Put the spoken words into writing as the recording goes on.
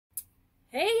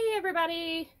Hey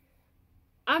everybody!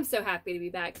 I'm so happy to be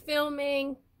back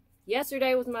filming.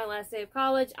 Yesterday was my last day of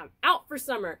college. I'm out for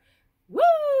summer.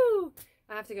 Woo!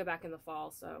 I have to go back in the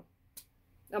fall, so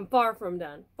I'm far from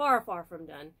done. Far from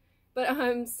done. But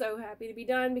I'm so happy to be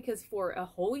done because for a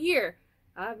whole year,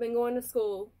 I've been going to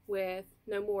school with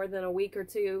no more than a week or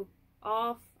two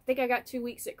off. I think I got 2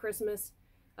 weeks at Christmas.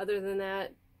 Other than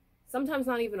that, sometimes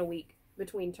not even a week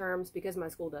between terms because my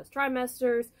school does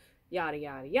trimesters. Yada,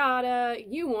 yada, yada.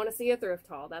 You want to see a thrift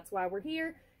haul. That's why we're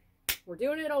here. We're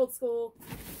doing it old school.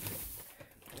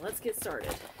 Let's get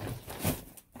started.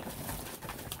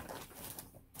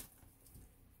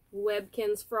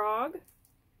 Webkinz frog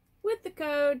with the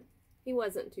code. He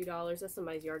wasn't $2. That's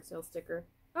somebody's yard sale sticker.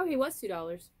 Oh, he was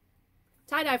 $2.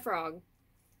 Tie-dye frog.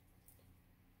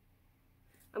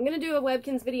 I'm going to do a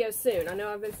Webkinz video soon. I know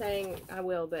I've been saying I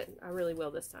will, but I really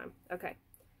will this time. Okay.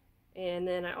 And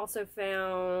then I also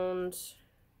found,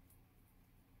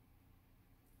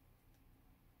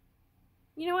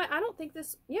 you know what, I don't think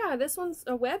this, yeah, this one's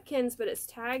a Webkinz, but its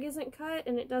tag isn't cut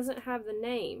and it doesn't have the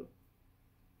name.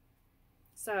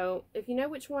 So, if you know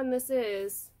which one this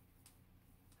is,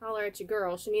 holler at your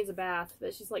girl. She needs a bath,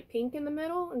 but she's like pink in the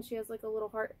middle and she has like a little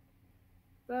heart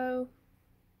bow.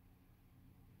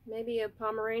 Maybe a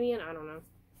Pomeranian, I don't know.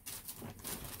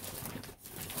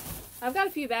 I've got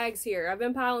a few bags here. I've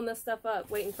been piling this stuff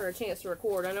up, waiting for a chance to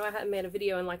record. I know I hadn't made a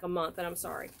video in like a month, and I'm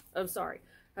sorry.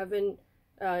 I've been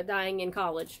dying in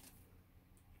college.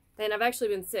 And I've actually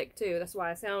been sick, too. That's why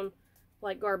I sound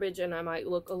like garbage, and I might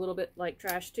look a little bit like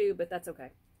trash, too, but that's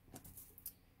okay.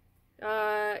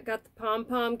 Got the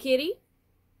pom-pom kitty.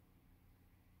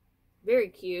 Very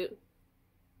cute.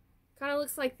 Kind of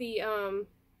looks like the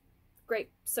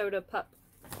grape soda pup.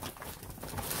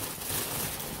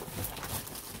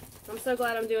 I'm so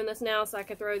glad I'm doing this now so I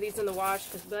can throw these in the wash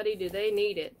because, buddy, do they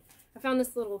need it. I found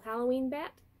this little Halloween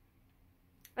bat.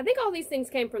 I think all these things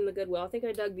came from the Goodwill. I think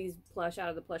I dug these plush out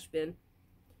of the plush bin.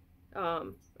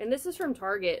 And this is from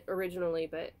Target originally,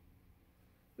 but,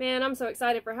 man, I'm so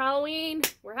excited for Halloween.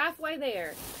 We're halfway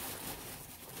there.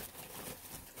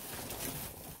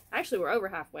 Actually, we're over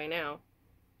halfway now.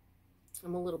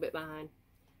 I'm a little bit behind.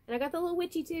 And I got the little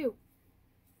witchy, too.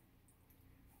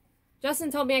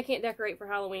 Justin told me I can't decorate for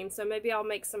Halloween, so maybe I'll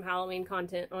make some Halloween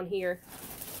content on here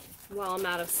while I'm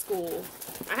out of school.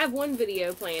 I have one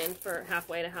video planned for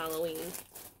halfway to Halloween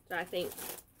that I think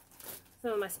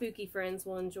some of my spooky friends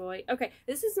will enjoy. Okay,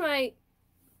 this is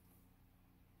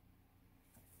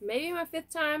maybe my 5th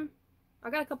time.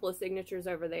 I got a couple of signatures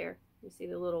over there. You see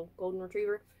the little golden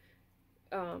retriever?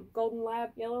 Golden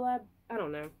lab, yellow lab? I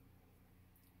don't know.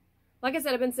 Like I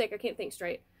said, I've been sick. I can't think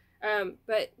straight.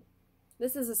 But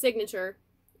this is a signature,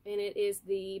 and it is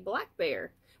the black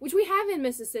bear, which we have in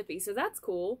Mississippi, so that's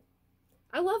cool.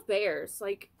 I love bears.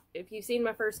 Like, if you've seen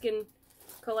my fur skin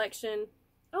collection.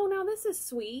 Oh, now this is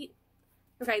sweet.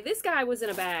 Okay, this guy was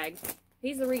in a bag.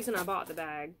 He's the reason I bought the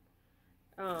bag.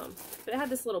 But it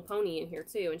had this little pony in here,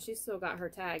 too, and she's still got her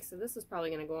tag, so this is probably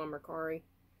going to go on Mercari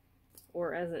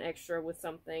or as an extra with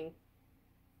something.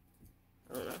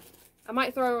 I don't know. I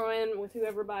might throw her in with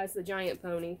whoever buys the giant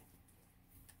pony.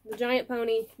 The giant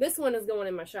pony. This one is going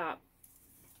in my shop.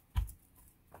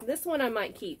 This one I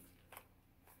might keep.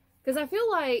 Because I feel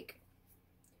like,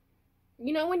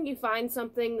 you know when you find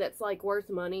something that's like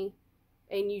worth money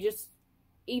and you just,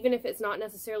 even if it's not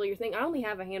necessarily your thing. I only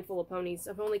have a handful of ponies.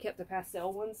 I've only kept the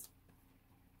pastel ones.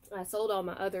 I sold all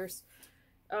my others.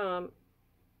 I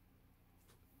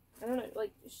don't know,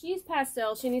 like, she's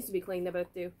pastel. She needs to be cleaned. They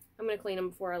both do. I'm going to clean them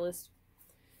before I list.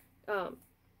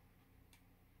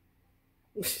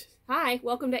 Hi,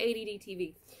 welcome to ADD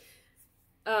TV.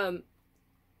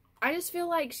 I just feel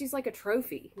like she's like a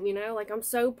trophy, you know? Like, I'm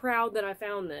so proud that I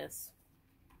found this.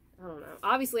 I don't know.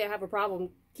 Obviously, I have a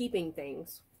problem keeping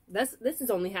things. This is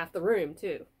only half the room,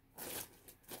 too.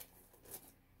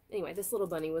 Anyway, this little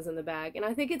bunny was in the bag, and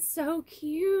I think it's so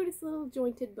cute. It's a little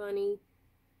jointed bunny.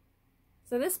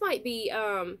 So this might be,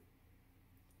 I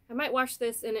might wash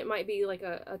this, and it might be like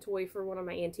a toy for one of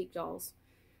my antique dolls.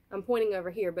 I'm pointing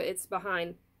over here, but it's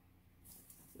behind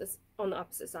this, on the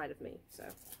opposite side of me, so.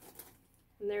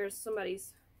 And there's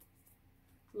somebody's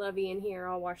lovey in here.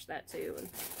 I'll wash that too.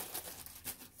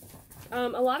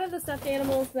 And, a lot of the stuffed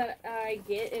animals that I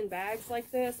get in bags like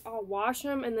this, I'll wash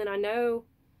them, and then I know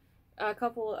a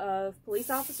couple of police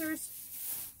officers,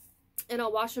 and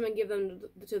I'll wash them and give them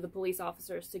to the police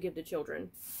officers to give to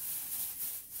children.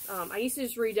 I used to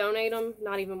just redonate them,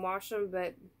 not even wash them,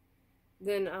 but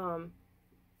then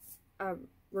I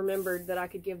remembered that I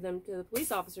could give them to the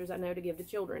police officers I know to give to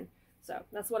children. So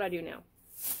that's what I do now.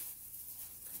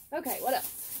 Okay, what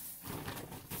else?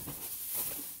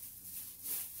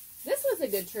 was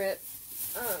a good trip.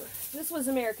 This was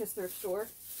America's thrift store.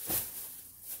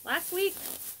 Last week?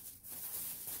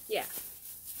 Yeah.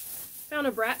 Found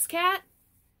a Bratz cat.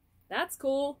 That's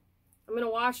cool. I'm going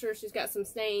to wash her. She's got some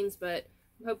stains, but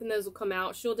I'm hoping those will come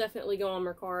out. She'll definitely go on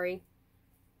Mercari.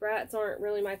 Bratz aren't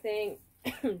really my thing.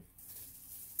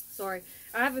 Sorry.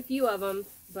 I have a few of them,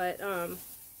 but I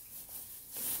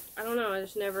don't know. I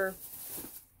just never...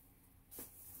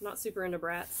 I'm not super into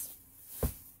Bratz.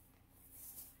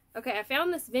 Okay, I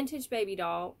found this vintage baby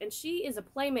doll, and she is a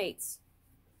Playmates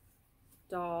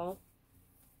doll.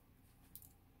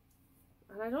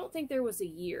 And I don't think there was a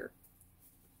year.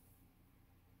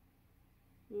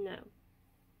 No.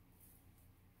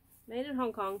 Made in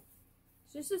Hong Kong.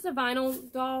 It's just a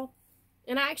vinyl doll.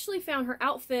 And I actually found her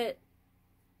outfit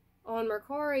on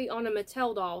Mercari on a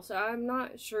Mattel doll, so I'm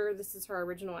not sure this is her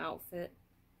original outfit.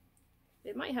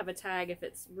 It might have a tag if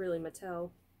it's really Mattel.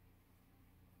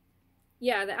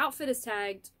 Yeah, the outfit is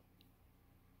tagged.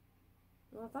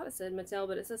 Well, I thought it said Mattel,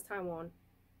 but it says Taiwan.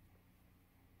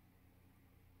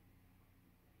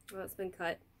 Well, it's been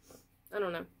cut. I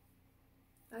don't know.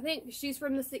 I think she's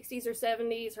from the 60s or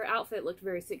 70s. Her outfit looked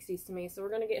very 60s to me, so we're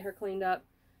going to get her cleaned up.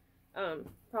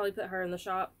 Probably put her in the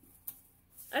shop.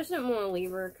 I just didn't want to leave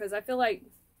her because I feel like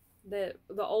the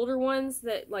older ones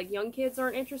that like young kids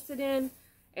aren't interested in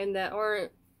and that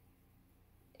aren't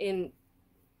in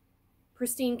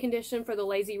pristine condition for the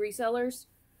lazy resellers,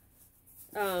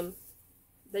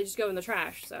 they just go in the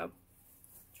trash. So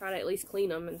try to at least clean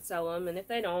them and sell them, and if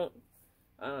they don't,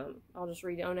 I'll just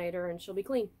redonate her and she'll be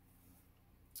clean.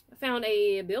 I found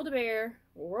a Build-A-Bear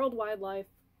World Wildlife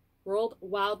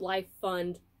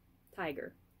Fund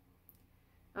tiger.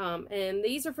 And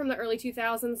these are from the early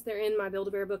 2000s. They're in my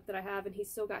Build-A-Bear book that I have, and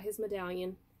he's still got his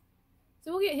medallion.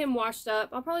 So we'll get him washed up.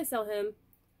 I'll probably sell him.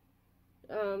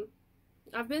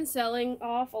 I've been selling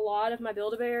off a lot of my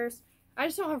Build-A-Bears. I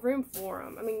just don't have room for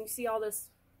them. I mean, you see all this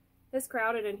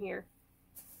crowded in here.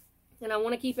 And I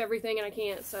want to keep everything, and I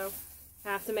can't, so I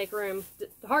have to make room.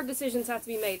 The hard decisions have to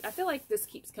be made. I feel like this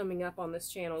keeps coming up on this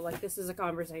channel. Like, this is a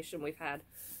conversation we've had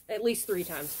at least 3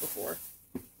 times before.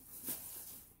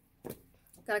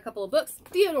 Got a couple of books.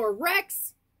 Theodore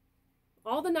Rex.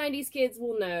 All the 90s kids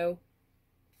will know.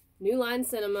 New Line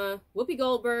Cinema. Whoopi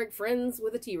Goldberg, friends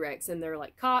with a T-Rex. And they're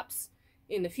like cops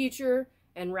in the future.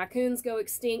 And raccoons go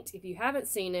extinct. If you haven't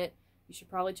seen it, you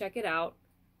should probably check it out.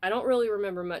 I don't really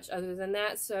remember much other than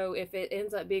that. So if it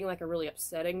ends up being like a really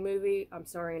upsetting movie, I'm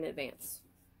sorry in advance.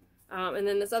 And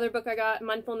then this other book I got,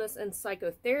 Mindfulness and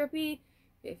Psychotherapy.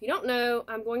 If you don't know,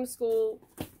 I'm going to school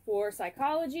for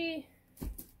psychology.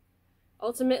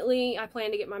 Ultimately, I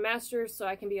plan to get my master's so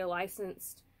I can be a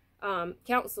licensed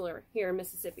counselor here in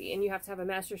Mississippi. And you have to have a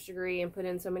master's degree and put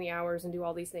in so many hours and do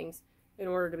all these things in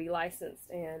order to be licensed.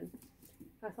 And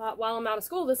I thought, while I'm out of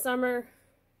school this summer,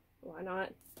 why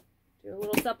not do a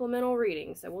little supplemental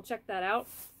reading? So we'll check that out.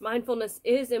 Mindfulness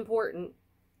is important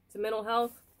to mental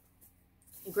health.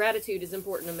 Gratitude is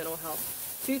important to mental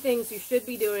health. 2 things you should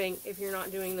be doing. If you're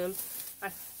not doing them, I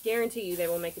guarantee you they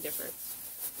will make a difference.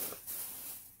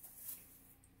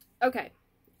 Okay,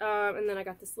 and then I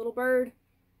got this little bird.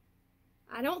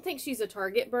 I don't think she's a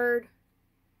Target bird.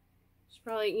 She's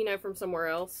probably, you know, from somewhere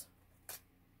else.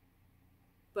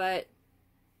 But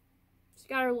she's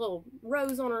got her little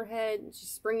rose on her head. And she's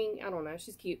springing. I don't know.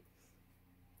 She's cute.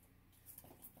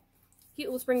 Cute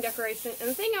little spring decoration. And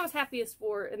the thing I was happiest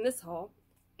for in this haul,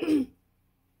 Pillow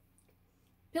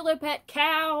Pet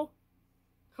Cow.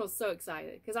 I was so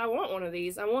excited because I want one of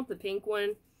these. I want the pink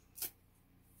one.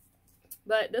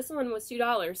 But this one was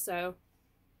 $2, so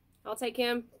I'll take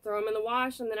him, throw him in the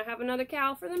wash, and then I have another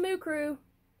cow for the Moo Crew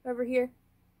over here.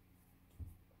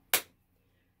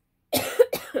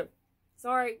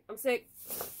 Sorry, I'm sick.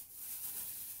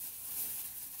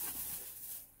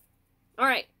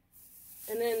 Alright.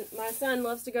 And then my son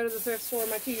loves to go to the thrift store,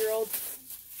 my 2-year-old.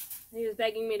 He was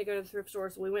begging me to go to the thrift store,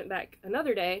 so we went back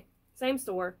another day, same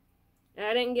store. And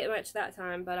I didn't get much that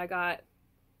time, but I got,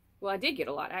 well, I did get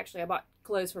a lot, actually. I bought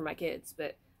clothes for my kids,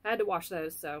 but I had to wash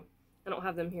those, so I don't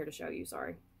have them here to show you,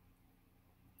 sorry.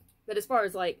 But as far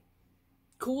as, like,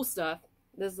 cool stuff,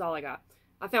 this is all I got.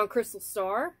 I found Crystal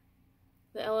Star,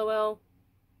 the LOL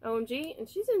OMG, and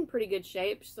she's in pretty good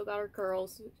shape. She's still got her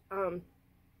curls.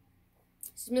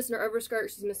 She's missing her overskirt.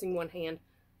 She's missing one hand.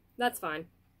 That's fine.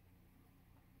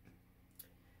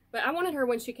 But I wanted her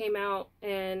when she came out,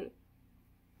 and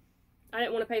I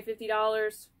didn't want to pay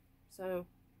 $50, so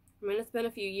I mean, it's been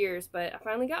a few years, but I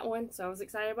finally got one, so I was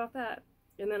excited about that.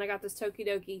 And then I got this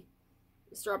Tokidoki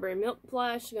strawberry milk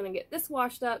plush. I'm going to get this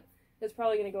washed up. It's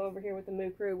probably going to go over here with the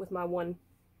Moo Crew with my one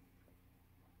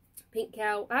pink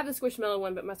cow. I have the Squishmallow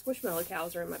one, but my Squishmallow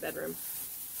cows are in my bedroom.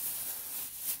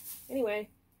 Anyway,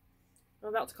 I'm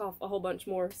about to cough a whole bunch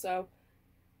more, so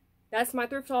that's my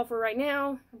thrift haul for right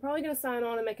now. I'm probably going to sign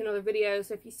on and make another video,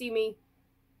 so if you see me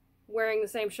wearing the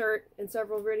same shirt in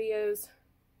several videos,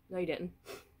 no you didn't.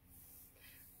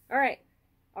 Alright,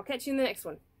 I'll catch you in the next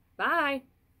one. Bye!